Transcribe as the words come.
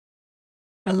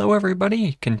Hello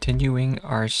everybody, continuing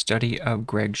our study of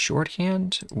Gregg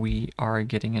Shorthand, we are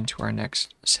getting into our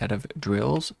next set of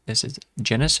drills. This is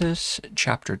Genesis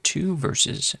chapter 2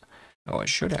 verses, it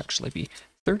should actually be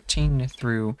 13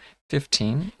 through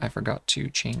 15. I forgot to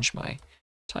change my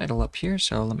title up here,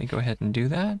 so let me go ahead and do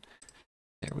that.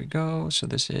 There we go. So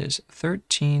this is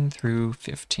 13 through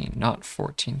 15, not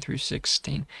 14 through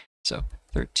 16. So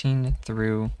 13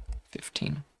 through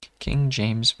 15, King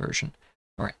James Version.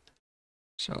 All right.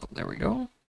 So there we go.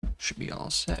 Should be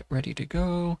all set, ready to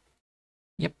go.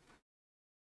 Yep.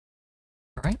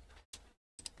 All right.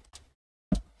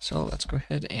 So let's go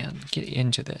ahead and get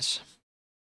into this.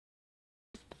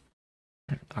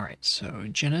 All right, so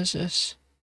Genesis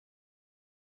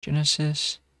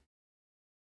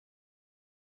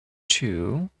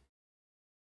 2,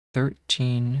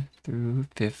 13 through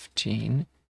 15,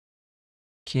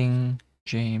 King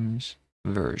James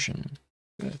Version.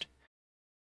 Good.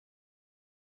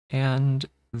 And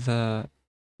the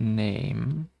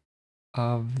name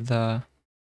of the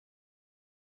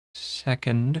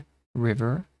second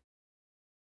river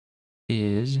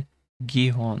is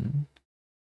Gihon.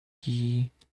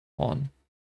 Gihon,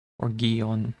 or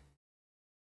Gihon.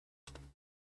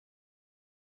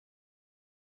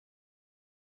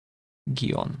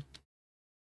 Gihon.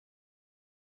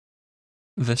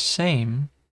 The same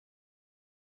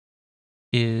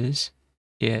is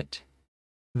it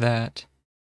that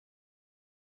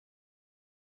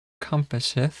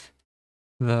compasseth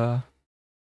the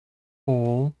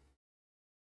whole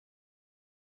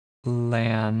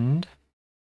land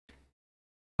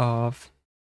of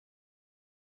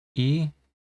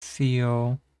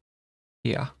Ethiopia.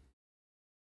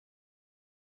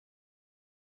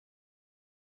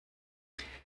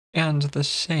 And the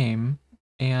same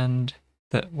and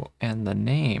the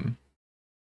name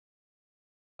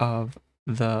of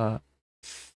the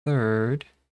third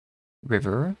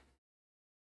river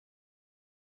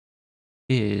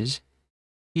is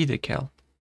Hiddekel.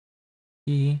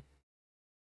 Hiddekel.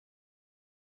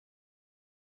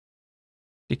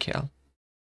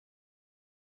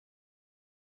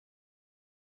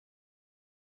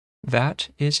 That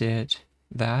is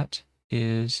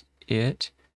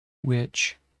it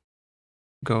which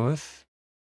goeth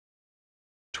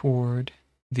toward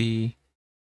the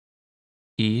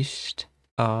east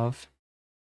of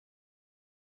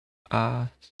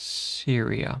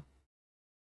Assyria.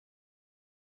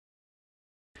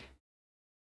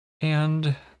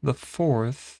 And the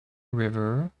fourth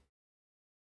river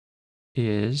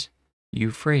is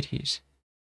Euphrates.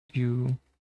 Euphrates.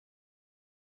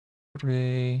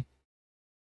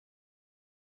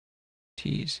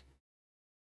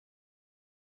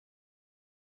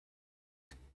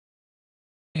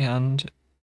 And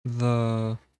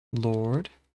the Lord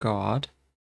God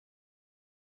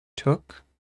took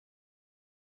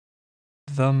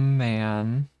the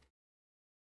man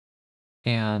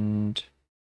and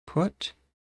put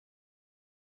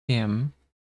him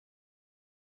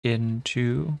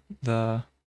into the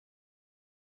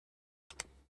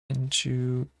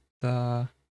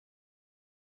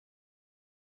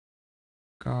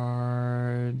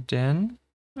garden.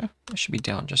 I should be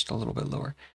down just a little bit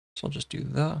lower. So I'll just do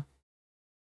the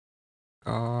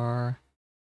garden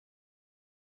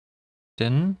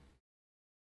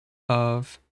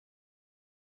of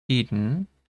Eden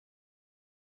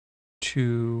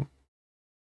to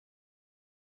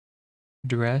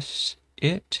dress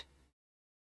it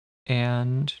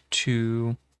and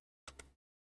to,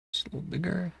 it's a little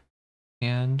bigger,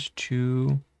 and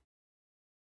to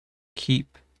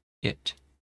keep it.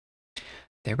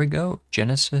 There we go.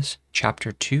 Genesis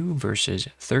chapter 2, verses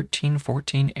 13,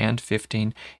 14, and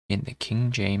 15 in the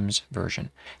King James Version.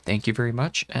 Thank you very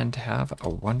much and have a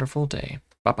wonderful day.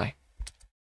 Bye-bye.